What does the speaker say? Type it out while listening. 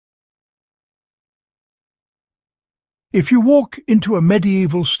If you walk into a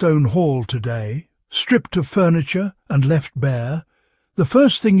medieval stone hall today, stripped of furniture and left bare, the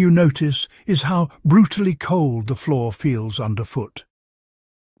first thing you notice is how brutally cold the floor feels underfoot.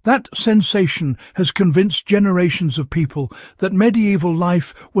 That sensation has convinced generations of people that medieval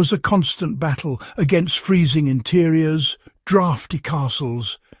life was a constant battle against freezing interiors, draughty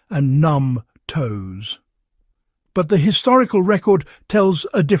castles, and numb toes. But the historical record tells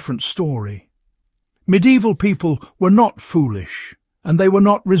a different story. Medieval people were not foolish, and they were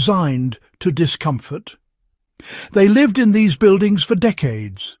not resigned to discomfort. They lived in these buildings for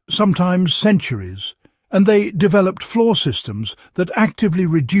decades, sometimes centuries, and they developed floor systems that actively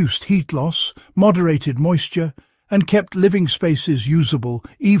reduced heat loss, moderated moisture, and kept living spaces usable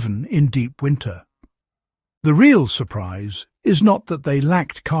even in deep winter. The real surprise is not that they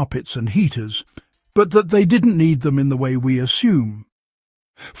lacked carpets and heaters, but that they didn't need them in the way we assume.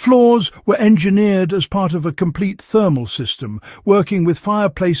 Floors were engineered as part of a complete thermal system, working with fire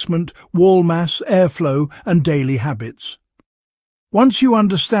placement, wall mass, airflow, and daily habits. Once you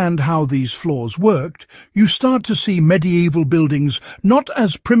understand how these floors worked, you start to see medieval buildings not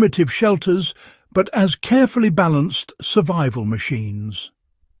as primitive shelters, but as carefully balanced survival machines.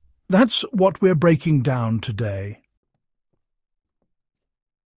 That's what we're breaking down today.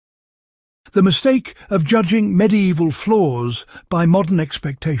 The mistake of judging medieval floors by modern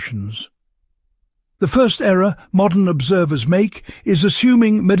expectations. The first error modern observers make is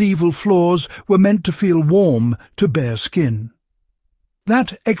assuming medieval floors were meant to feel warm to bare skin.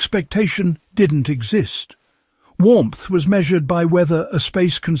 That expectation didn't exist. Warmth was measured by whether a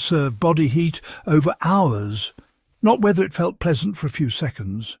space conserved body heat over hours, not whether it felt pleasant for a few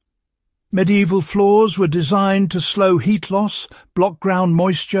seconds. Medieval floors were designed to slow heat loss, block ground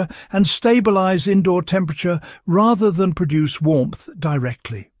moisture, and stabilize indoor temperature rather than produce warmth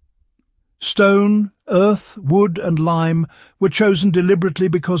directly. Stone, earth, wood, and lime were chosen deliberately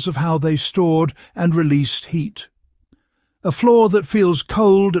because of how they stored and released heat. A floor that feels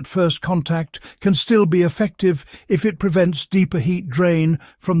cold at first contact can still be effective if it prevents deeper heat drain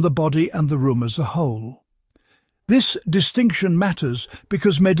from the body and the room as a whole. This distinction matters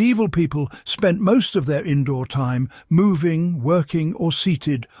because medieval people spent most of their indoor time moving, working, or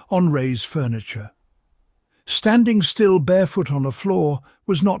seated on raised furniture. Standing still barefoot on a floor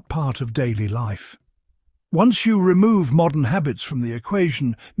was not part of daily life. Once you remove modern habits from the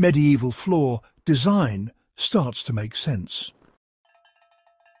equation, medieval floor design starts to make sense.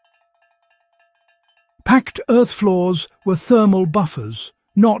 Packed earth floors were thermal buffers,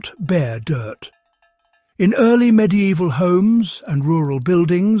 not bare dirt. In early medieval homes and rural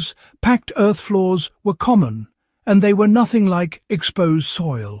buildings, packed earth floors were common, and they were nothing like exposed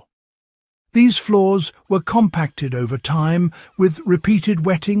soil. These floors were compacted over time with repeated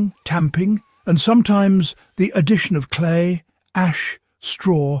wetting, tamping, and sometimes the addition of clay, ash,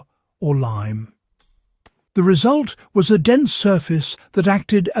 straw, or lime. The result was a dense surface that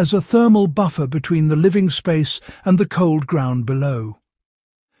acted as a thermal buffer between the living space and the cold ground below.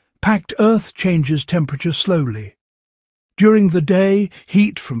 Packed earth changes temperature slowly. During the day,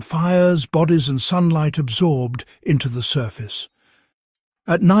 heat from fires, bodies and sunlight absorbed into the surface.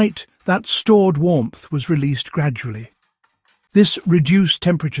 At night, that stored warmth was released gradually. This reduced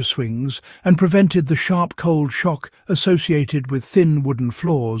temperature swings and prevented the sharp cold shock associated with thin wooden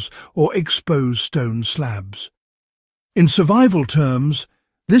floors or exposed stone slabs. In survival terms,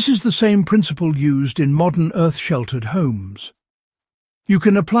 this is the same principle used in modern earth-sheltered homes. You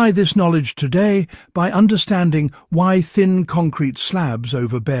can apply this knowledge today by understanding why thin concrete slabs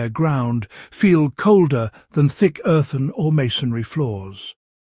over bare ground feel colder than thick earthen or masonry floors.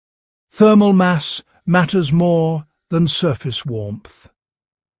 Thermal mass matters more than surface warmth.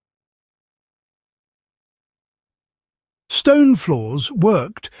 Stone floors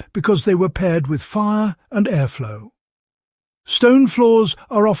worked because they were paired with fire and airflow. Stone floors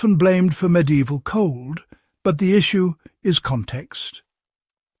are often blamed for medieval cold, but the issue is context.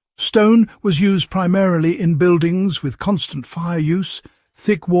 Stone was used primarily in buildings with constant fire use,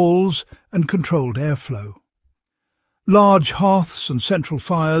 thick walls, and controlled airflow. Large hearths and central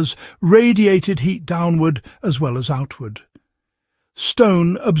fires radiated heat downward as well as outward.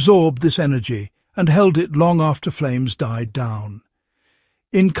 Stone absorbed this energy and held it long after flames died down.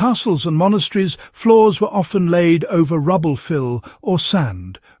 In castles and monasteries, floors were often laid over rubble fill or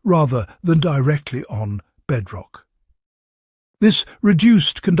sand rather than directly on bedrock. This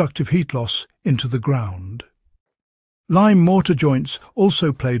reduced conductive heat loss into the ground. Lime mortar joints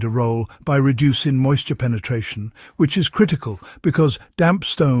also played a role by reducing moisture penetration, which is critical because damp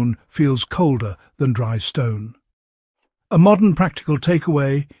stone feels colder than dry stone. A modern practical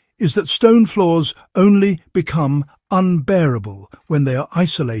takeaway is that stone floors only become unbearable when they are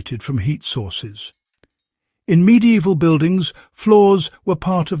isolated from heat sources. In medieval buildings, floors were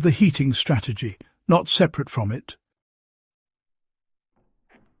part of the heating strategy, not separate from it.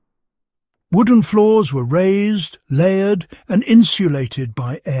 Wooden floors were raised, layered, and insulated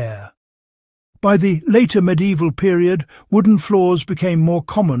by air. By the later medieval period, wooden floors became more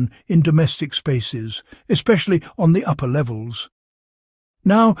common in domestic spaces, especially on the upper levels.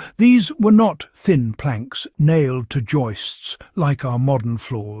 Now, these were not thin planks nailed to joists like our modern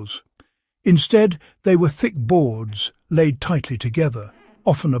floors. Instead, they were thick boards laid tightly together,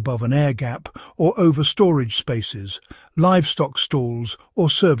 often above an air gap or over storage spaces, livestock stalls or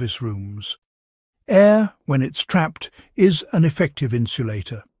service rooms. Air, when it's trapped, is an effective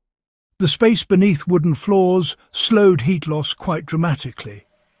insulator. The space beneath wooden floors slowed heat loss quite dramatically.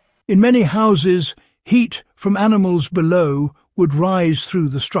 In many houses, heat from animals below would rise through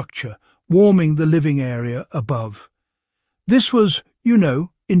the structure, warming the living area above. This was,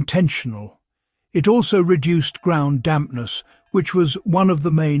 intentional. It also reduced ground dampness, which was one of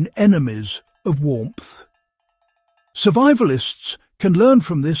the main enemies of warmth. Survivalists can learn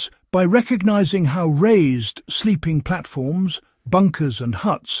from this by recognizing how raised sleeping platforms, bunkers and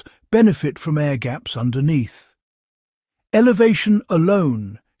huts benefit from air gaps underneath. Elevation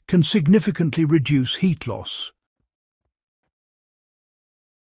alone can significantly reduce heat loss.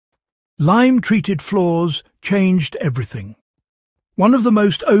 Lime-treated floors changed everything. One of the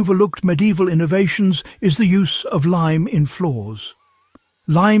most overlooked medieval innovations is the use of lime in floors.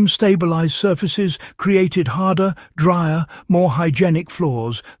 Lime-stabilized surfaces created harder, drier, more hygienic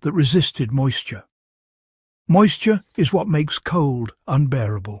floors that resisted moisture. Moisture is what makes cold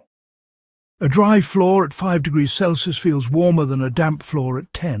unbearable. A dry floor at 5 degrees Celsius feels warmer than a damp floor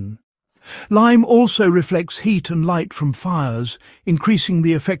at 10. Lime also reflects heat and light from fires, increasing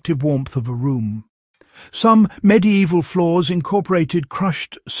the effective warmth of a room. Some medieval floors incorporated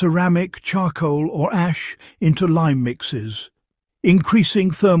crushed ceramic, charcoal or ash into lime mixes,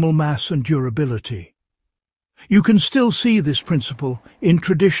 increasing thermal mass and durability. You can still see this principle in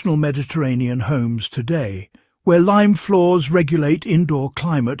traditional Mediterranean homes today, where lime floors regulate indoor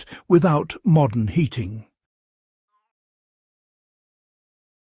climate without modern heating.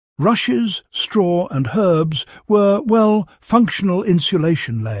 Rushes, straw and herbs were, functional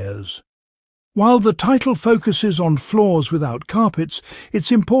insulation layers. While the title focuses on floors without carpets,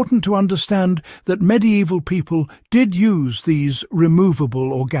 it's important to understand that medieval people did use these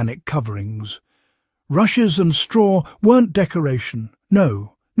removable organic coverings. Rushes and straw weren't decoration,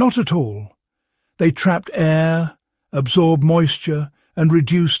 no, not at all. They trapped air, absorbed moisture, and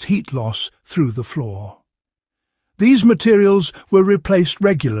reduced heat loss through the floor. These materials were replaced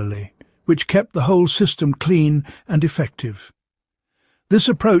regularly, which kept the whole system clean and effective. This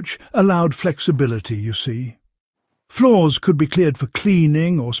approach allowed flexibility, you see. Floors could be cleared for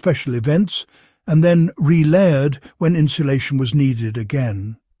cleaning or special events, and then re-layered when insulation was needed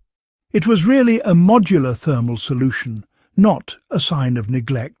again. It was really a modular thermal solution, not a sign of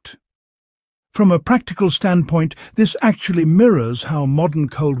neglect. From a practical standpoint, this actually mirrors how modern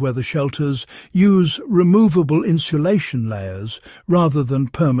cold-weather shelters use removable insulation layers rather than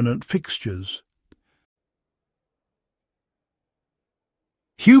permanent fixtures.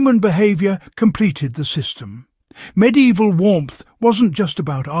 Human behaviour completed the system. Medieval warmth wasn't just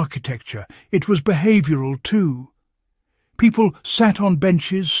about architecture, it was behavioural too. People sat on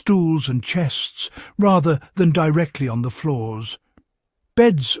benches, stools and chests rather than directly on the floors.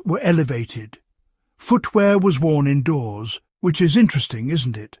 Beds were elevated. Footwear was worn indoors, which is interesting,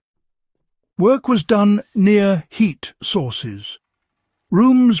 isn't it? Work was done near heat sources.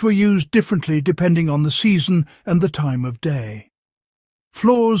 Rooms were used differently depending on the season and the time of day.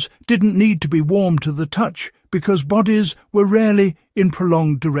 Floors didn't need to be warm to the touch because bodies were rarely in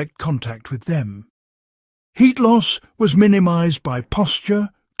prolonged direct contact with them. Heat loss was minimized by posture,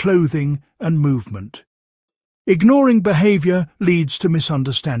 clothing and movement. Ignoring behavior leads to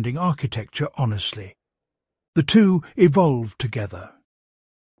misunderstanding architecture honestly. The two evolved together.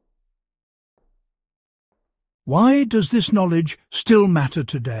 Why does this knowledge still matter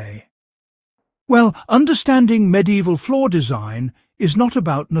today? Well, understanding medieval floor design is not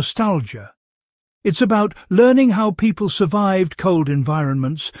about nostalgia. It's about learning how people survived cold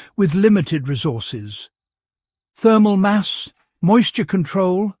environments with limited resources. Thermal mass, moisture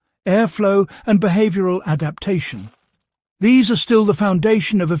control, airflow and behavioural adaptation. These are still the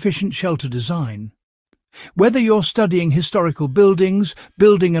foundation of efficient shelter design. Whether you're studying historical buildings,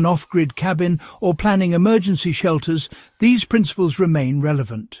 building an off-grid cabin or planning emergency shelters, these principles remain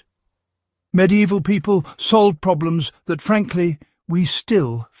relevant. Medieval people solved problems that, frankly, we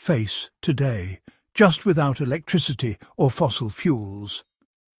still face today. just without electricity or fossil fuels.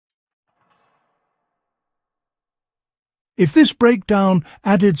 If this breakdown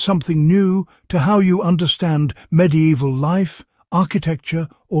added something new to how you understand medieval life, architecture,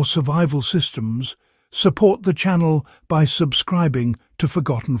 or survival systems, support the channel by subscribing to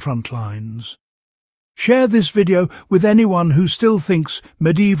Forgotten Frontlines. Share this video with anyone who still thinks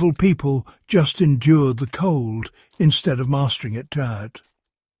medieval people just endured the cold instead of mastering it.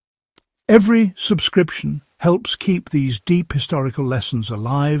 Every subscription helps keep these deep historical lessons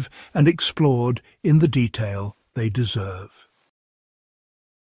alive and explored in the detail they deserve.